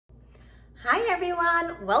Hi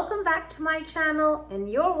everyone, welcome back to my channel and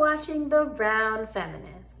you're watching The Brown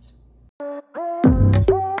Feminist.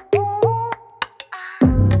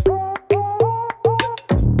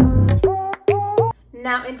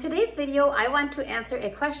 Now in today's video, I want to answer a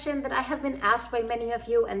question that I have been asked by many of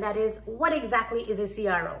you, and that is, what exactly is a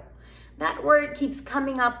CRO? That word keeps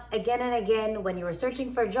coming up again and again when you are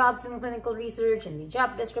searching for jobs in clinical research, in the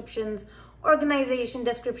job descriptions, organization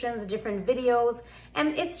descriptions, different videos.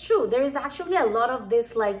 And it's true, there is actually a lot of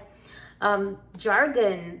this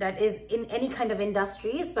jargon that is in any kind of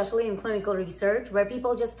industry, especially in clinical research, where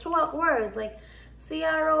people just throw out words like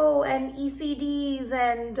CRO and ECDs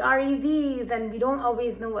and REVs, and we don't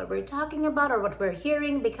always know what we're talking about or what we're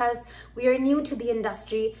hearing because we are new to the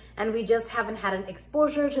industry and we just haven't had an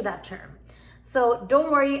exposure to that term. So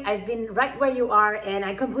don't worry, I've been right where you are and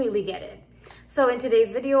I completely get it. So in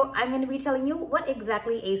today's video, I'm going to be telling you what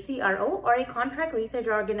exactly a CRO or a contract research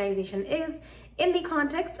organization is in the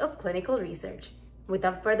context of clinical research.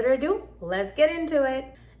 Without further ado, let's get into it.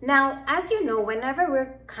 Now, as you know, whenever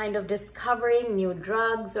we're kind of discovering new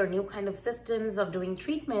drugs or new kind of systems of doing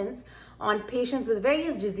treatments on patients with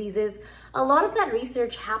various diseases, a lot of that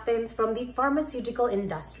research happens from the pharmaceutical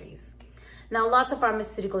industries. Now, lots of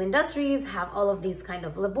pharmaceutical industries have all of these kind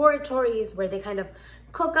of laboratories where they kind of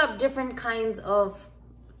cook up different kinds of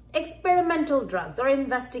experimental drugs or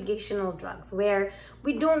investigational drugs where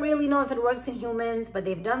we don't really know if it works in humans, but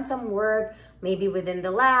they've done some work, maybe within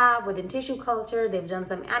the lab, within tissue culture, they've done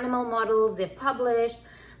some animal models, they've published.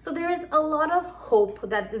 So there is a lot of hope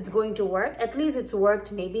that it's going to work. At least it's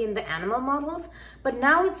worked maybe in the animal models, but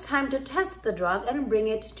now it's time to test the drug and bring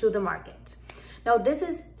it to the market. Now, this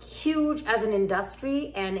is huge as an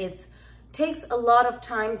industry and it takes a lot of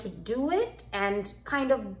time to do it, and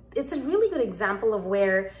it's a really good example of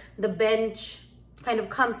where the bench kind of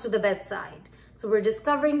comes to the bedside. So we're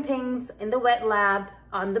discovering things in the wet lab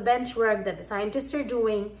on the bench work that the scientists are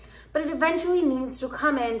doing, but it eventually needs to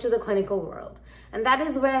come into the clinical world. And that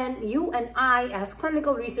is when you and I as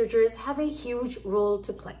clinical researchers have a huge role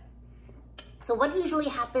to play. So what usually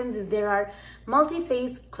happens is there are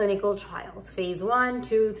multi-phase clinical trials, phase 1,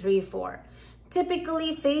 2, 3, 4.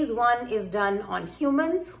 Typically, phase 1 is done on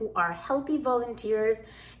humans who are healthy volunteers,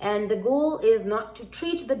 and the goal is not to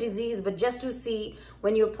treat the disease, but just to see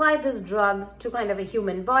when you apply this drug to kind of a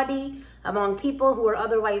human body among people who are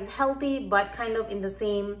otherwise healthy, but kind of in the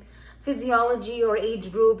same physiology or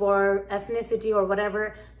age group or ethnicity or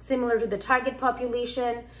whatever, similar to the target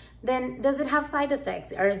population, then does it have side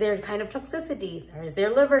effects? Or is there kind of toxicities? Or is their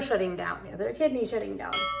liver shutting down? Is their kidney shutting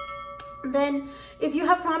down? Then if you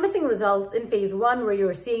have promising results in phase 1 where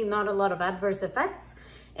you're seeing not a lot of adverse effects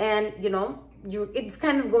and it's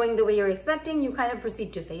kind of going the way you're expecting, you kind of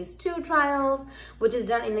proceed to phase 2 trials, which is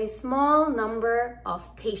done in a small number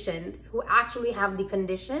of patients who actually have the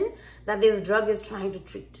condition that this drug is trying to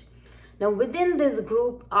treat. Now, within this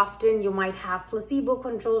group, often you might have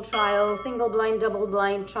placebo-controlled trials, single-blind,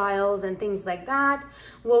 double-blind trials, and things like that.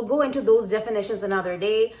 We'll go into those definitions another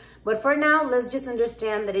day. But for now, let's just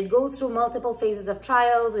understand that it goes through multiple phases of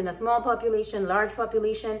trials in a small population, large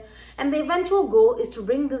population, and the eventual goal is to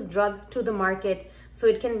bring this drug to the market so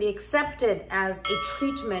it can be accepted as a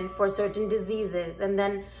treatment for certain diseases. And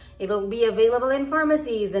then it'll be available in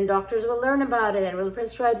pharmacies and doctors will learn about it and will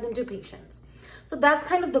prescribe them to patients. So that's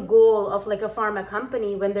kind of the goal of like a pharma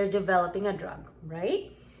company when they're developing a drug,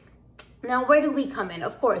 right? Now, where do we come in?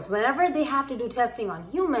 Of course, whenever they have to do testing on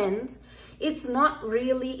humans, it's not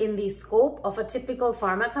really in the scope of a typical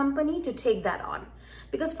pharma company to take that on,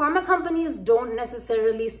 because pharma companies don't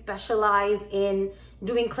necessarily specialize in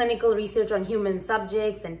doing clinical research on human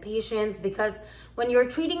subjects and patients, because when you're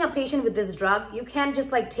treating a patient with this drug, you can't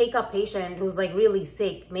just like take a patient who's like really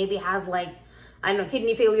sick, maybe has like, I don't know,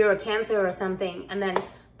 kidney failure or cancer or something, and then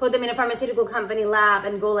put them in a pharmaceutical company lab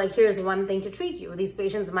and go like, here's one thing to treat you. These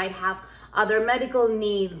patients might have other medical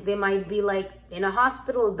needs. They might be like in a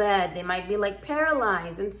hospital bed. They might be like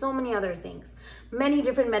paralyzed and so many other things. Many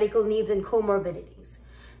different medical needs and comorbidities.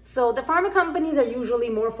 So the pharma companies are usually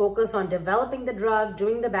more focused on developing the drug,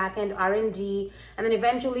 doing the back-end R&D, and then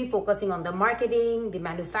eventually focusing on the marketing, the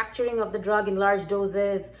manufacturing of the drug in large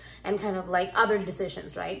doses, and kind of like other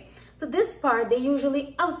decisions, right? So this part, they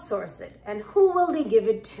usually outsource it. And who will they give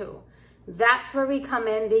it to? That's where we come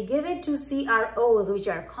in. They give it to CROs, which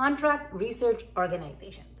are contract research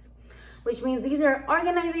organizations, which means these are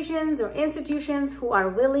organizations or institutions who are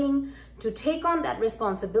willing to take on that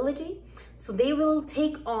responsibility. So they will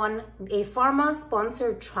take on a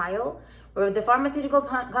pharma-sponsored trial where the pharmaceutical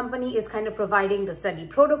company is kind of providing the study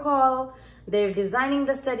protocol, They're designing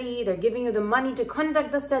the study, they're giving you the money to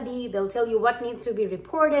conduct the study, they'll tell you what needs to be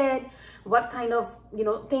reported, what kind of,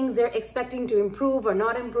 things they're expecting to improve or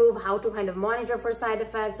not improve, how to kind of monitor for side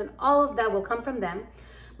effects, and all of that will come from them.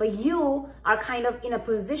 But you are kind of in a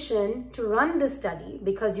position to run this study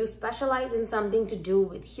because you specialize in something to do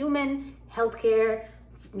with human healthcare.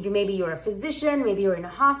 Maybe you're a physician, maybe you're in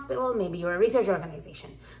a hospital, maybe you're a research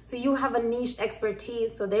organization. So you have a niche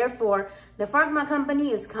expertise. So therefore, the pharma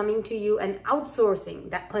company is coming to you and outsourcing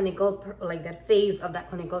that clinical, that phase of that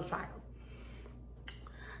clinical trial.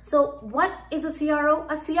 So what is a CRO?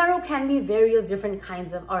 A CRO can be various different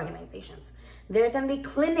kinds of organizations. There can be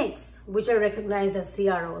clinics which are recognized as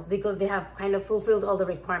CROs because they have kind of fulfilled all the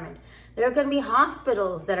requirement. There can be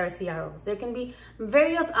hospitals that are CROs. There can be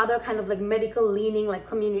various other kind of medical leaning, like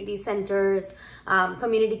community centers,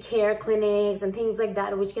 community care clinics and things like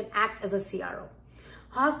that, which can act as a CRO.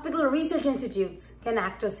 Hospital research institutes can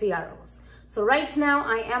act as CROs. So right now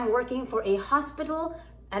I am working for a hospital,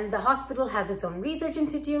 and the hospital has its own research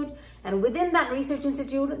institute. And within that research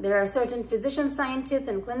institute, there are certain physician scientists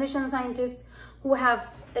and clinician scientists who have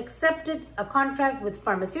accepted a contract with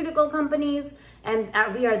pharmaceutical companies, and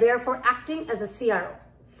we are therefore acting as a CRO.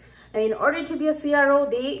 Now, in order to be a CRO,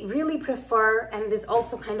 they really prefer, and it's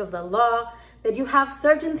also kind of the law, that you have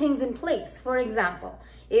certain things in place. For example,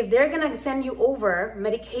 if they're gonna send you over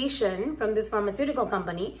medication from this pharmaceutical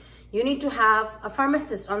company, you need to have a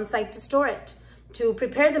pharmacist on site to store it, to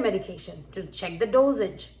prepare the medication, to check the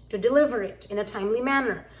dosage, to deliver it in a timely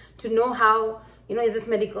manner, to know how, is this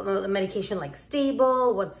medication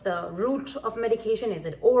stable? What's the route of medication? Is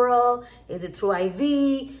it oral? Is it through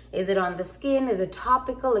IV? Is it on the skin? Is it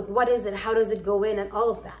topical? What is it? How does it go in? And all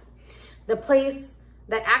of that. The place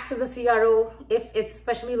that acts as a CRO, if it's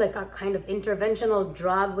especially a kind of interventional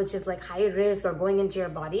drug, which is high risk or going into your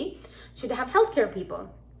body, should have healthcare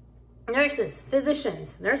people, nurses,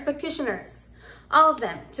 physicians, nurse practitioners, all of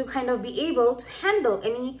them, to kind of be able to handle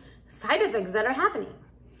any side effects that are happening,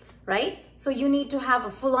 right? So you need to have a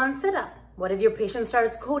full-on setup. What if your patient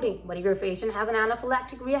starts coding? What if your patient has an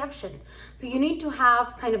anaphylactic reaction? So you need to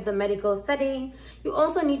have kind of the medical setting. You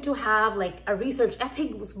also need to have a research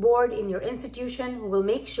ethics board in your institution who will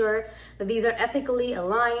make sure that these are ethically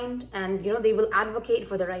aligned, and they will advocate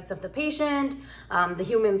for the rights of the patient, the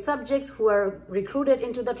human subjects who are recruited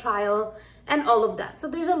into the trial, and all of that. So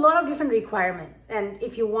there's a lot of different requirements. And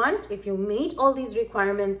if you meet all these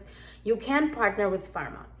requirements, you can partner with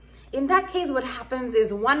pharma. In that case, what happens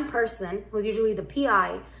is one person, who's usually the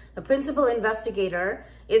PI, the principal investigator,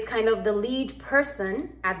 is kind of the lead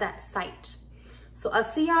person at that site. So a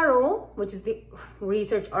CRO, which is the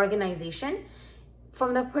research organization,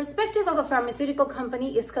 from the perspective of a pharmaceutical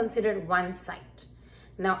company, is considered one site.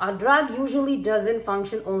 Now, a drug usually doesn't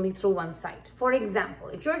function only through one site. For example,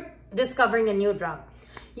 if you're discovering a new drug,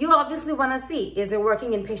 you obviously want to see, is it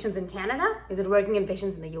working in patients in Canada? Is it working in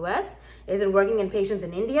patients in the US? Is it working in patients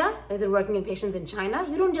in India? Is it working in patients in China?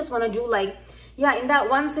 You don't just want to do in that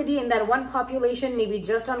one city, in that one population, maybe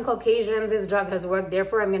just on Caucasians, this drug has worked,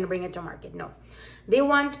 therefore I'm going to bring it to market. No. They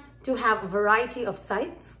want to have a variety of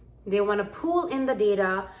sites. They want to pool in the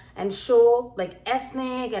data and show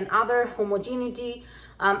ethnic and other homogeneity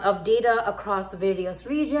of data across various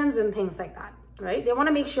regions and things like that, right? They want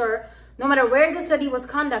to make sure no matter where the study was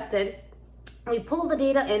conducted, we pulled the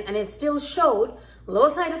data in and it still showed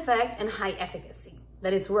low side effect and high efficacy,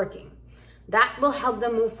 that it's working. That will help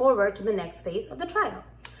them move forward to the next phase of the trial.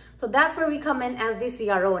 So that's where we come in as the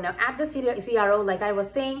CRO. Now at the CRO, like I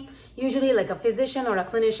was saying, usually a physician or a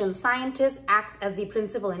clinician scientist acts as the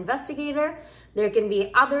principal investigator. There can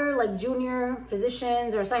be other junior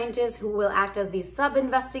physicians or scientists who will act as the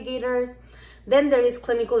sub-investigators. Then there is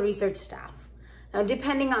clinical research staff. Now,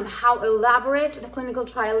 depending on how elaborate the clinical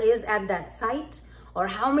trial is at that site, or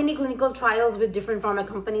how many clinical trials with different pharma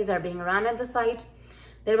companies are being run at the site,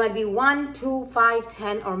 there might be 1, 2, 5,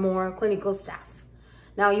 10 or more clinical staff.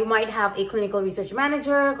 Now, you might have a clinical research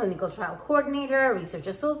manager, clinical trial coordinator, research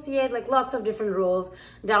associate, lots of different roles,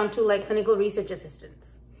 down to clinical research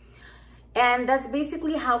assistants. And that's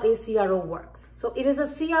basically how a CRO works. So it is a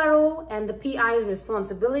CRO and the PI's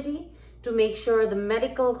responsibility to make sure the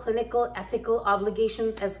medical, clinical, ethical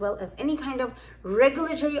obligations, as well as any kind of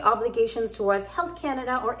regulatory obligations towards Health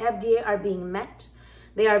Canada or FDA are being met.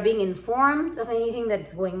 They are being informed of anything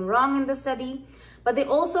that's going wrong in the study, but they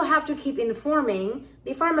also have to keep informing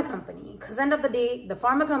the pharma company, because end of the day, the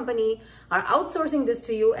pharma company are outsourcing this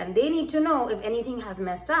to you, and they need to know if anything has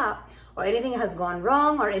messed up or anything has gone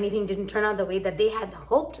wrong or anything didn't turn out the way that they had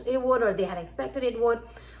hoped it would or they had expected it would,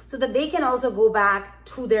 so that they can also go back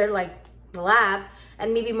to their lab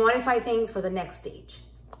and maybe modify things for the next stage.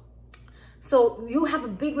 So you have a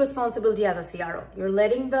big responsibility as a CRO. You're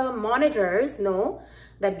letting the monitors know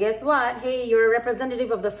that, guess what? Hey, you're a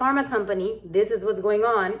representative of the pharma company. This is what's going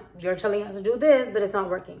on. You're telling us to do this, but it's not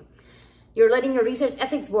working. You're letting your research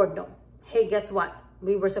ethics board know. Hey, guess what?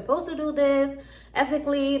 We were supposed to do this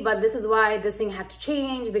ethically, but this is why this thing had to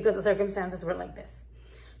change because the circumstances were like this.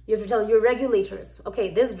 You have to tell your regulators,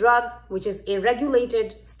 okay, this drug, which is a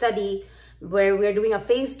regulated study where we're doing a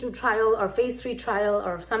phase 2 trial or phase 3 trial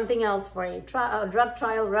or something else for a drug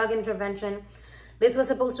trial, drug intervention. This was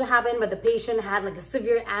supposed to happen, but the patient had like a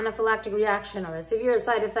severe anaphylactic reaction or a severe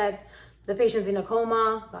side effect. The patient's in a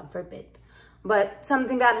coma, God forbid. But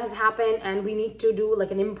something that has happened and we need to do like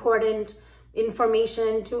an important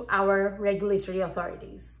information to our regulatory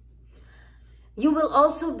authorities. You will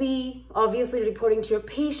also be obviously reporting to your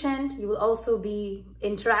patient. You will also be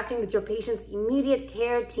interacting with your patient's immediate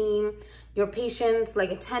care team, your patient's like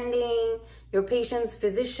attending, your patient's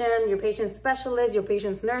physician, your patient's specialist, your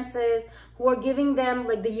patient's nurses, who are giving them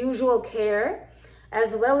like the usual care,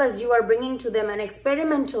 as well as you are bringing to them an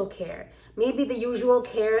experimental care, maybe the usual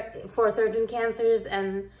care for certain cancers,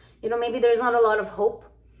 and maybe there's not a lot of hope.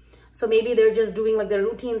 So maybe they're just doing like the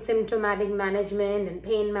routine symptomatic management and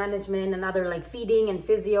pain management and other like feeding and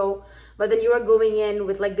physio. But then you are going in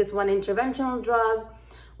with like this one interventional drug,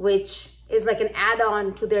 which is like an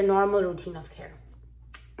add-on to their normal routine of care.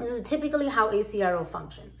 This is typically how a CRO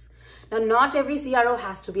functions. Now, not every CRO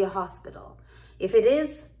has to be a hospital. If it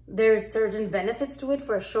is, there's certain benefits to it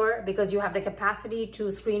for sure, because you have the capacity to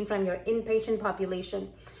screen from your inpatient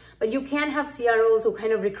population. But you can have CROs who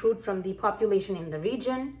kind of recruit from the population in the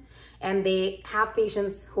region, and they have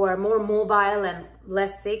patients who are more mobile and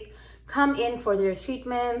less sick come in for their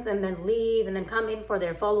treatments and then leave, and then come in for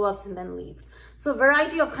their follow-ups and then leave. So a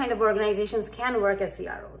variety of kind of organizations can work as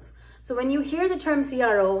CROs. So when you hear the term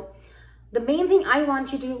CRO, the main thing I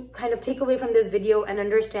want you to kind of take away from this video and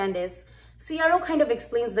understand is CRO kind of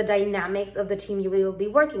explains the dynamics of the team you will be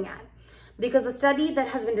working at. Because the study that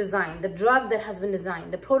has been designed, the drug that has been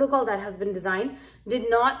designed, the protocol that has been designed did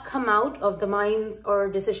not come out of the minds or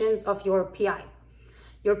decisions of your PI.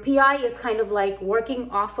 Your PI is kind of like working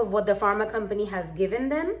off of what the pharma company has given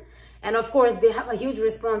them. And of course, they have a huge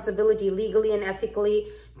responsibility legally and ethically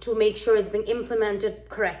to make sure it's being implemented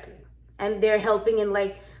correctly. And they're helping in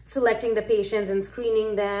like selecting the patients and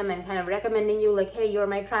screening them and kind of recommending you like, hey, you're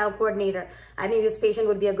my trial coordinator. I think this patient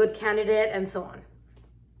would be a good candidate, and so on.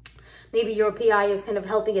 Maybe your PI is kind of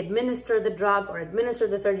helping administer the drug or administer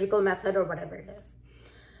the surgical method or whatever it is.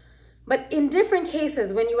 But in different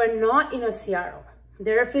cases, when you are not in a CRO,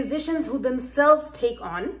 there are physicians who themselves take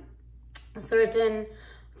on certain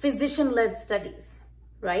physician-led studies,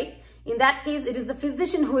 right? In that case, it is the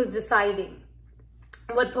physician who is deciding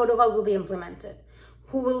what protocol will be implemented,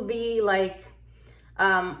 who will be like,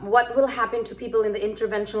 what will happen to people in the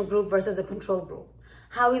interventional group versus a control group.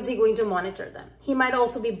 How is he going to monitor them? He might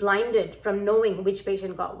also be blinded from knowing which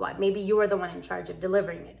patient got what. Maybe you are the one in charge of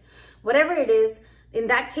delivering it. Whatever it is, in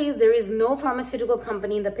that case, there is no pharmaceutical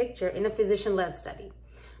company in the picture in a physician-led study.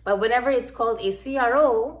 But whenever it's called a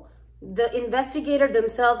CRO, the investigator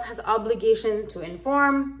themselves has obligation to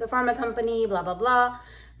inform the pharma company, blah, blah, blah.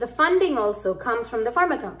 The funding also comes from the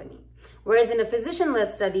pharma company. Whereas in a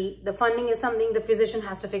physician-led study, the funding is something the physician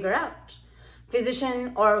has to figure out.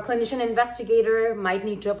 Physician or clinician investigator might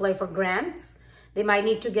need to apply for grants. They might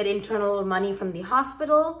need to get internal money from the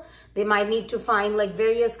hospital. They might need to find like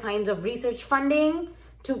various kinds of research funding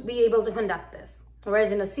to be able to conduct this.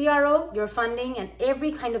 Whereas in a CRO, your funding and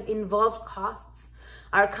every kind of involved costs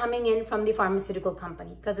are coming in from the pharmaceutical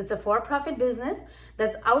company, because it's a for-profit business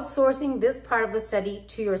that's outsourcing this part of the study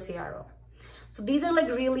to your CRO. So these are like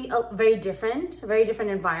really very different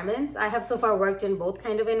environments. I have so far worked in both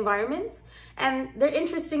kind of environments, and they're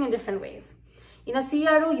interesting in different ways. In a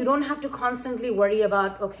CRO, you don't have to constantly worry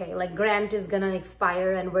about, okay, like grant is gonna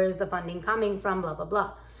expire and where is the funding coming from, blah, blah,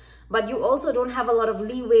 blah. But you also don't have a lot of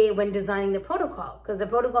leeway when designing the protocol, because the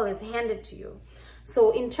protocol is handed to you.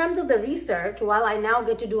 So in terms of the research, while I now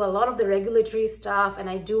get to do a lot of the regulatory stuff and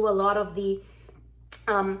I do a lot of the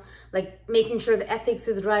like making sure the ethics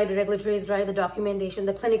is right, the regulatory is right, the documentation,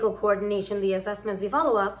 the clinical coordination, the assessments, the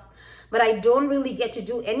follow-ups, but I don't really get to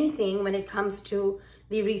do anything when it comes to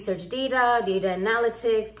the research data, data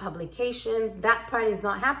analytics, publications. That part is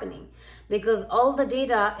not happening because all the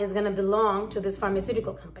data is going to belong to this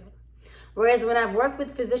pharmaceutical company. Whereas when I've worked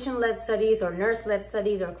with physician-led studies or nurse-led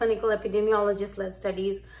studies or clinical epidemiologist-led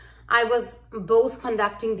studies, I was both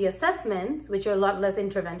conducting the assessments, which are a lot less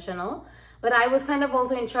interventional, but I was kind of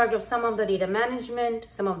also in charge of some of the data management,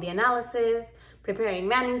 some of the analysis, preparing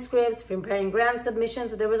manuscripts, preparing grant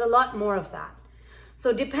submissions. So there was a lot more of that.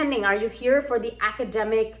 So depending, are you here for the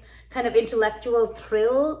academic kind of intellectual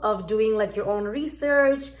thrill of doing like your own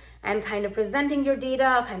research and kind of presenting your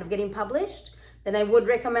data, kind of getting published? Then I would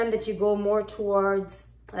recommend that you go more towards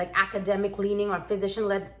like academic leaning or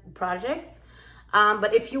physician-led projects.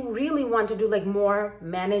 But if you really want to do like more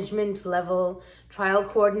management level, trial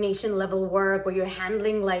coordination level work where you're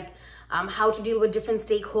handling like how to deal with different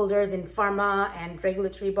stakeholders in pharma and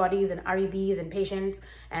regulatory bodies and REBs and patients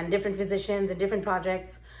and different physicians and different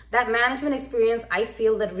projects, that management experience, I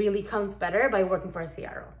feel that really comes better by working for a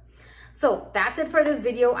CRO. So that's it for this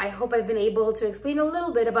video. I hope I've been able to explain a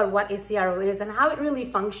little bit about what a CRO is and how it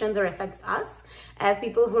really functions or affects us as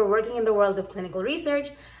people who are working in the world of clinical research.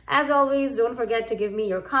 As always, don't forget to give me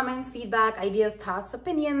your comments, feedback, ideas, thoughts,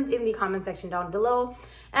 opinions in the comment section down below.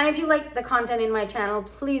 And if you like the content in my channel,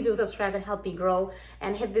 please do subscribe and help me grow,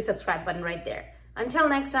 and hit the subscribe button right there. Until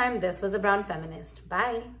next time, this was The Brown Feminist.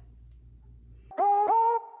 Bye.